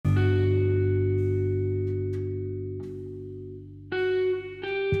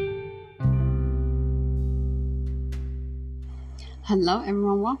Hello,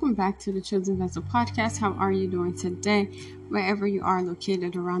 everyone. Welcome back to the Chosen Vessel Podcast. How are you doing today? Wherever you are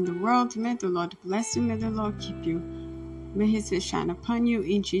located around the world, may the Lord bless you. May the Lord keep you. May His face shine upon you.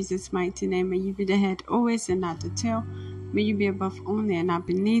 In Jesus' mighty name, may you be the head always and not the tail. May you be above only and not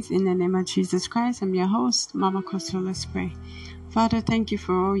beneath. In the name of Jesus Christ, I'm your host, Mama Kosso. Let's pray. Father, thank you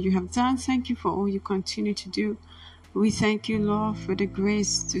for all you have done. Thank you for all you continue to do. We thank you, Lord, for the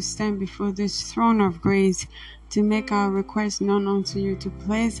grace to stand before this throne of grace, to make our requests known unto you, to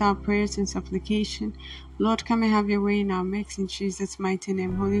place our prayers in supplication. Lord, come and have your way in our midst in Jesus' mighty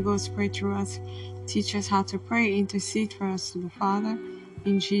name. Holy Ghost, pray through us. Teach us how to pray. Intercede for us to the Father.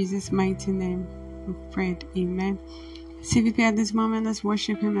 In Jesus' mighty name, we prayed. Amen. CVP at this moment, let's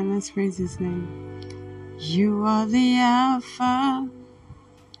worship Him and let's praise His name. You are the Alpha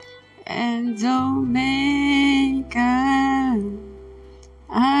and Omega.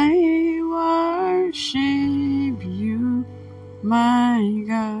 I worship you, my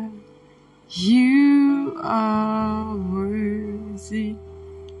God. You are worthy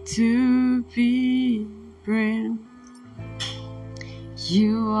to be praised.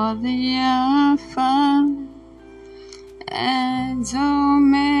 You are the Alpha and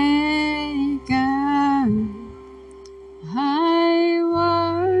Omega. I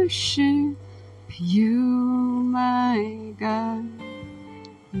worship you, my God.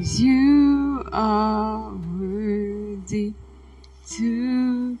 You are worthy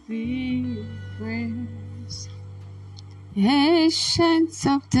to be praised. Ancient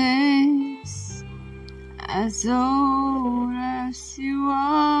of days, as old as you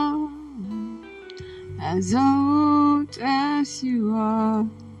are, as old as you are,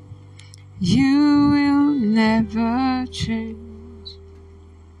 you will never change.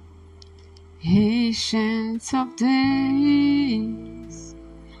 Ancient of days,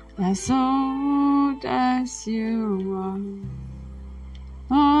 as old as you are,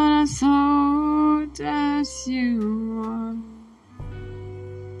 as old as you are,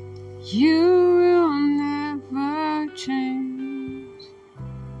 you will never change.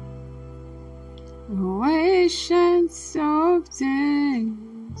 Oh, ancient of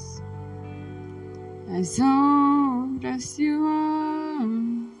days, as old as you are,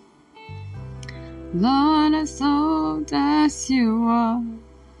 Lord, as old as you are,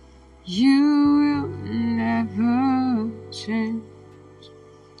 you will never change.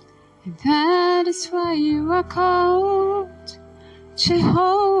 And that is why you are called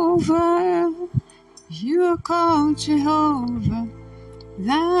Jehovah. You are called Jehovah.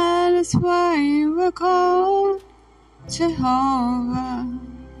 That is why you are called Jehovah.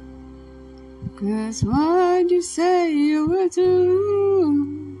 'Cause what you say you will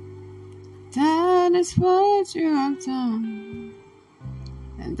do, that is what you have done.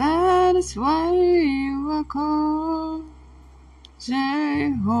 And that is why you are called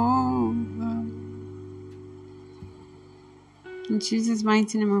Jehovah. In Jesus'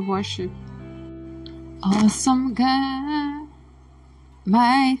 mighty name of worship. Awesome God,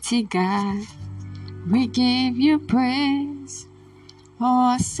 mighty God, we give you praise.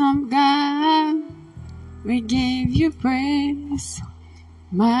 Awesome God, we give you praise.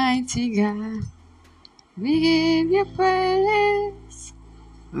 Mighty God, we give you praise.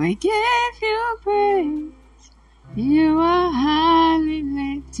 We give you praise. You are highly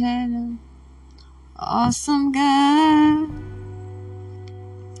lifted up. Awesome God,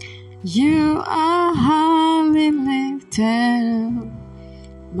 you are highly lifted up.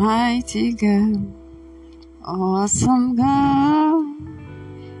 Mighty God, awesome God,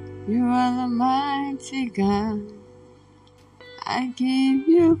 you are the mighty God. I give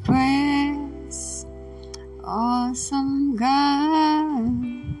you praise. Awesome God,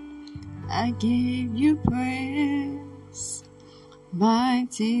 I give you praise.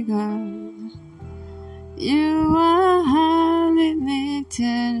 Mighty God, you are highly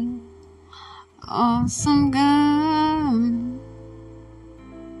lifted. Awesome God,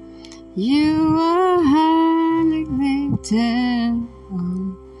 you are highly lifted.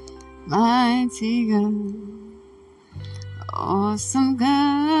 Mighty God, awesome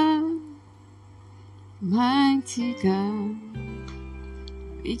God, mighty God,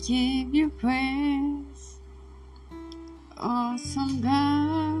 we give you praise. Awesome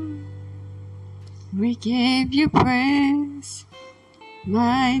God, we give you praise.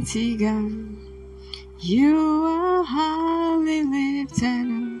 Mighty God, you are highly lifted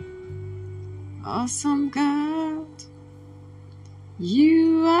up. Awesome God,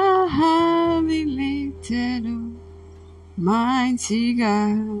 you are highly lifted up. Mighty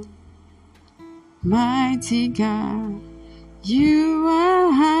God, mighty God, you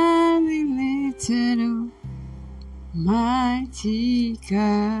are highly lifted up. mighty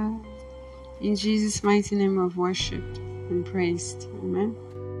God. In Jesus' mighty name of worshipped and praised. Amen.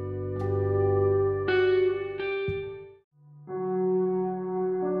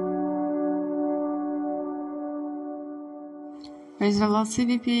 Praise the Lord,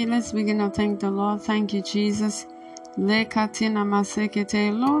 CVP. Let's begin to thank the Lord. Thank you, Jesus. Lord,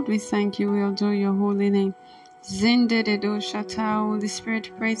 we thank you. We adore your holy name. Holy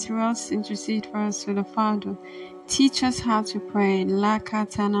Spirit, pray through us, intercede for us to the Father. Teach us how to pray. We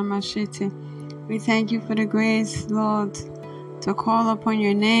thank you for the grace, Lord, to call upon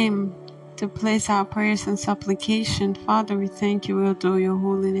your name, to place our prayers and supplication. Father, we thank you. We adore your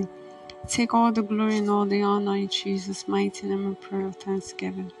holy name. Take all the glory and all the honor in Jesus' mighty name and prayer of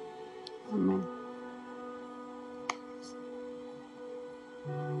thanksgiving. Amen.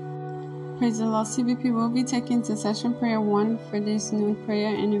 Praise the Lord. CVP will be taking intercession prayer 1 for this noon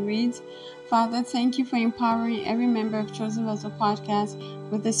prayer, and it reads, Father, thank you for empowering every member of Chosen Vessel Podcast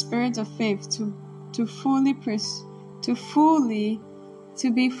with the spirit of faith to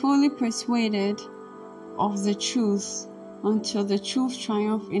be fully persuaded of the truth until the truth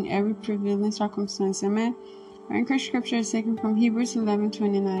triumph in every prevailing circumstance. Amen. Our anchor scripture is taken from Hebrews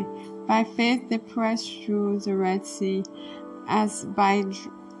 11:29. By faith they pressed through the Red Sea as by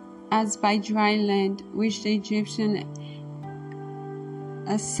dry land, which the Egyptian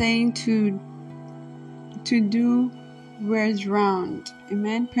essaying to do were drowned.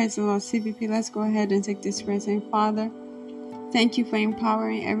 Amen. Praise the Lord. CVP, let's go ahead and take this prayer. Saying, Father, thank you for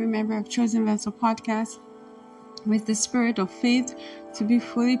empowering every member of Chosen Vessel Podcast with the spirit of faith to be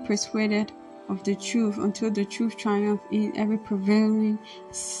fully persuaded of the truth until the truth triumph in every prevailing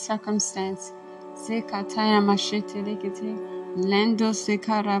circumstance.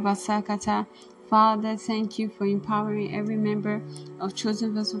 Father, thank you for empowering every member of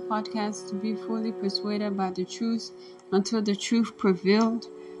Chosen Vessel Podcast to be fully persuaded by the truth until the truth prevailed.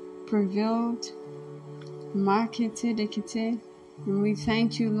 And we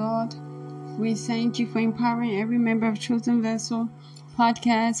thank you, Lord. We thank you for empowering every member of Chosen Vessel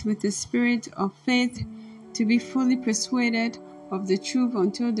Podcast with the spirit of faith to be fully persuaded of the truth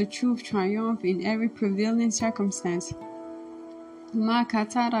until the truth triumph in every prevailing circumstance.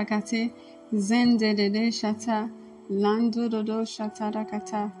 Makatarakate zendedede shata landododo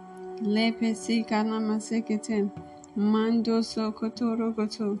shatarakata lepesi kanamasekete mando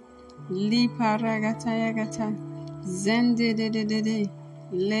sokotorogoto liparagatayagata zendedede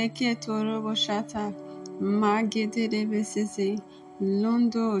leke torobo shata magedebesese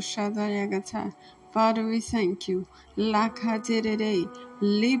londo shadayagata. Father, we thank you. Lakadede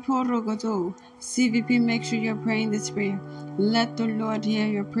liporogoto. CVP, make sure you're praying this prayer. Let the Lord hear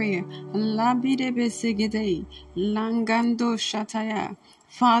your prayer. Labidebesegede langando shataya.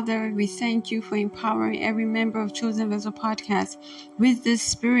 Father, we thank you for empowering every member of Chosen Vessel Podcast with the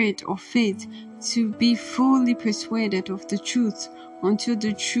spirit of faith to be fully persuaded of the truth until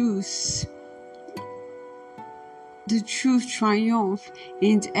the truth triumph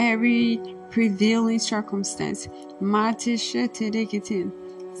in every prevailing circumstance. Matisheterekete,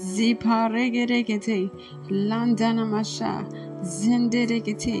 ziparegerekete, landanamasha,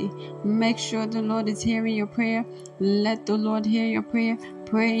 zenderekete. Make sure the Lord is hearing your prayer. Let the Lord hear your prayer.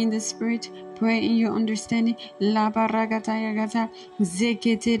 Pray in the Spirit. Pray in your understanding. La baragataya gata,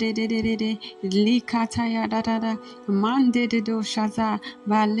 zekete de de de de de, likataya da da da, mande de do shata,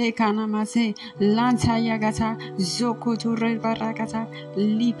 valekana mase, lantaya gata, zokoto re baragata,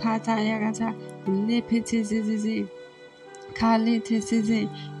 lipataya gata, lepete zizizi. Kalete seze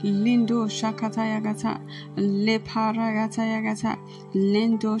lindo shakata yagata le paragata yagata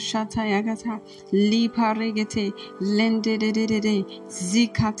lendo shata yagata li paregete lende de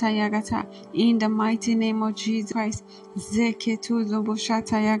zikata yagata in the mighty name of Jesus Christ. Zeketu lobo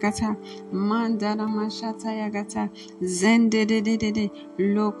shata yagata mandana mashata yagata zende de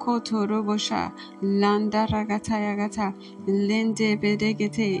lokoto robosha landa ragata yagata lende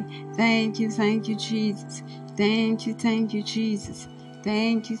bedegete. Thank you, Jesus. Thank you, Jesus.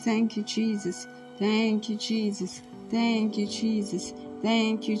 Thank you, Jesus. Thank you, Jesus. Thank you, Jesus.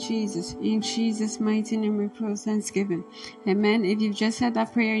 Thank you, Jesus. In Jesus' mighty name we pray thanksgiving. Amen. If you've just said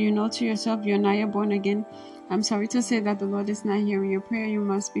that prayer, you know to yourself you're not yet born again. I'm sorry to say that the Lord is not hearing your prayer. You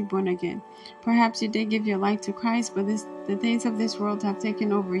must be born again. Perhaps you did give your life to Christ, but the things of this world have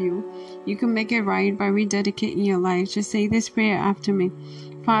taken over you. You can make it right by rededicating your life. Just say this prayer after me.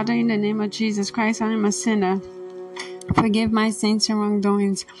 Father, in the name of Jesus Christ, I am a sinner. Forgive my sins and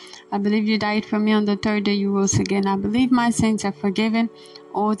wrongdoings. I believe you died for me on the third day you rose again. I believe my sins are forgiven.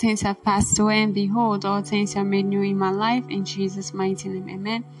 All things have passed away, and behold, all things are made new in my life. In Jesus' mighty name,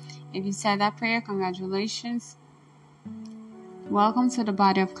 amen. If you said that prayer, congratulations. Welcome to the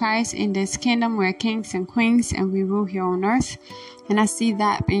body of Christ. In this kingdom, we're kings and queens, and we rule here on earth. And I see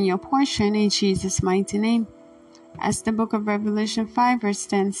that being your portion in Jesus' mighty name. As the book of Revelation 5 verse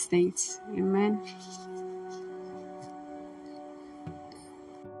 10 states. Amen.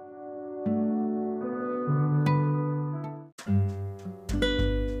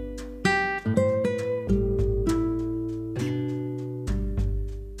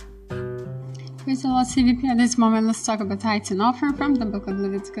 Praise the Lord, CVP. At this moment, let's talk about tithes and offering from the book of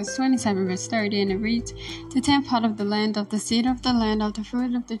Leviticus 27 verse 30, and it reads, "The tenth part of the land, of the seed of the land, of the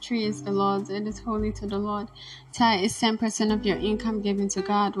fruit of the tree is the Lord's. It is holy to the Lord. Tithe is 10% of your income given to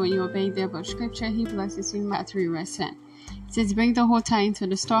God. When you obey the above scripture, He blesses you by 3%. It says, bring the whole tithe into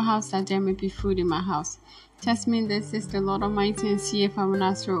the storehouse, that there may be food in my house. Test me in this, is the Lord Almighty, and see if I will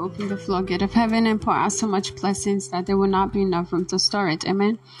not throw open the floodgate of heaven and pour out so much blessings that there will not be enough room to store it."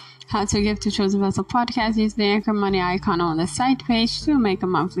 Amen. How to give to Chosen Vessel Podcast. Use the Anchor Money icon on the site page to make a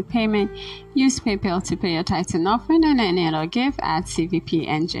monthly payment. Use PayPal to pay your tithes and offering, and any other gift at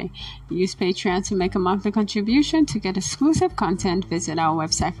CVPNJ. Use Patreon to make a monthly contribution to get exclusive content. Visit our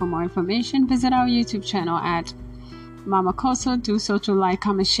website for more information. Visit our YouTube channel at Mama Kosso. Do so to like,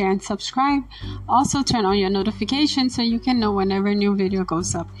 comment, share, and subscribe. Also, turn on your notifications so you can know whenever a new video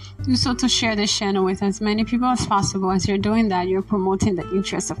goes up. Do so to share this channel with as many people as possible. As you're doing that, you're promoting the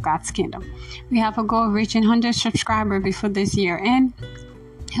interests of God's kingdom. We have a goal of reaching 100 subscribers before this year end.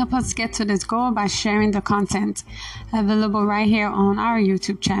 Help us get to this goal by sharing the content available right here on our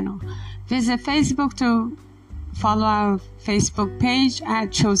YouTube channel. Visit Facebook to follow our Facebook page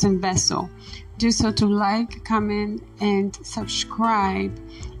at Chosen Vessel. Do so to like, comment, and subscribe.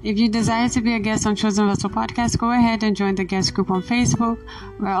 If you desire to be a guest on Chosen Vessel Podcast, go ahead and join the guest group on Facebook.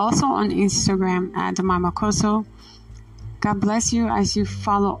 We're also on Instagram at Mama Kosso. God bless you as you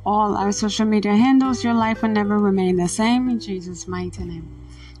follow all our social media handles. Your life will never remain the same in Jesus' mighty name.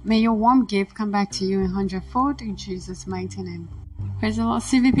 May your warm gift come back to you in 100-fold in Jesus' mighty name. Praise the Lord.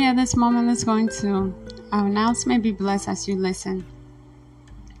 CVP, at this moment, let's go into our announcement. Be blessed as you listen.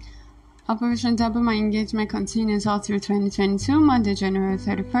 Operation Double My Engagement continues all through 2022, Monday, January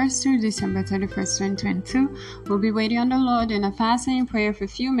 31st through December 31st, 2022. We'll be waiting on the Lord in a fasting and prayer for a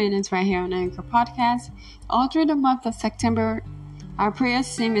few minutes right here on Anchor Podcast. All through the month of September, our prayer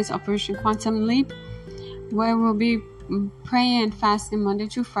theme is Operation Quantum Leap, where we'll be praying and fasting Monday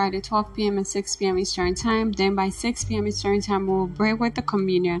through Friday, 12 p.m. and 6 p.m. Eastern Time. Then by 6 p.m. Eastern Time, we'll break with the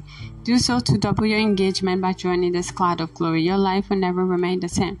communion. Do so to double your engagement by joining this cloud of glory. Your life will never remain the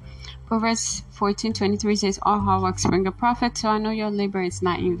same. Proverbs 14:23 says, "All hard work brings a profit, so I know your labor is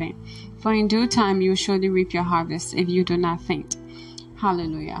not in vain. For in due time you will surely reap your harvest if you do not faint."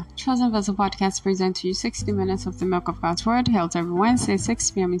 Hallelujah. Chosen Vessel Podcast presents to you 60 minutes of the milk of God's Word, held every Wednesday,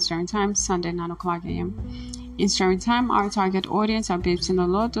 6 p.m. Eastern Time, Sunday, 9 o'clock a.m. Eastern Time. Our target audience are babes in the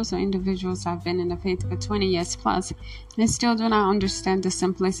Lord. Those are individuals that have been in the faith for 20 years plus and still do not understand the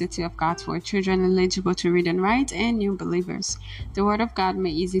simplicity of God's Word. Children eligible to read and write, and new believers. The Word of God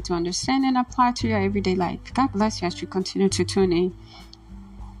made easy to understand and apply to your everyday life. God bless you as you continue to tune in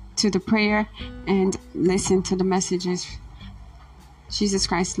to the prayer and listen to the messages. Jesus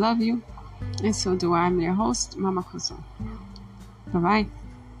Christ love you, and so do I. I'm your host, Mama Kosso. Bye-bye.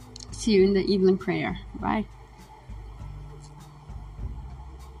 See you in the evening prayer. Bye.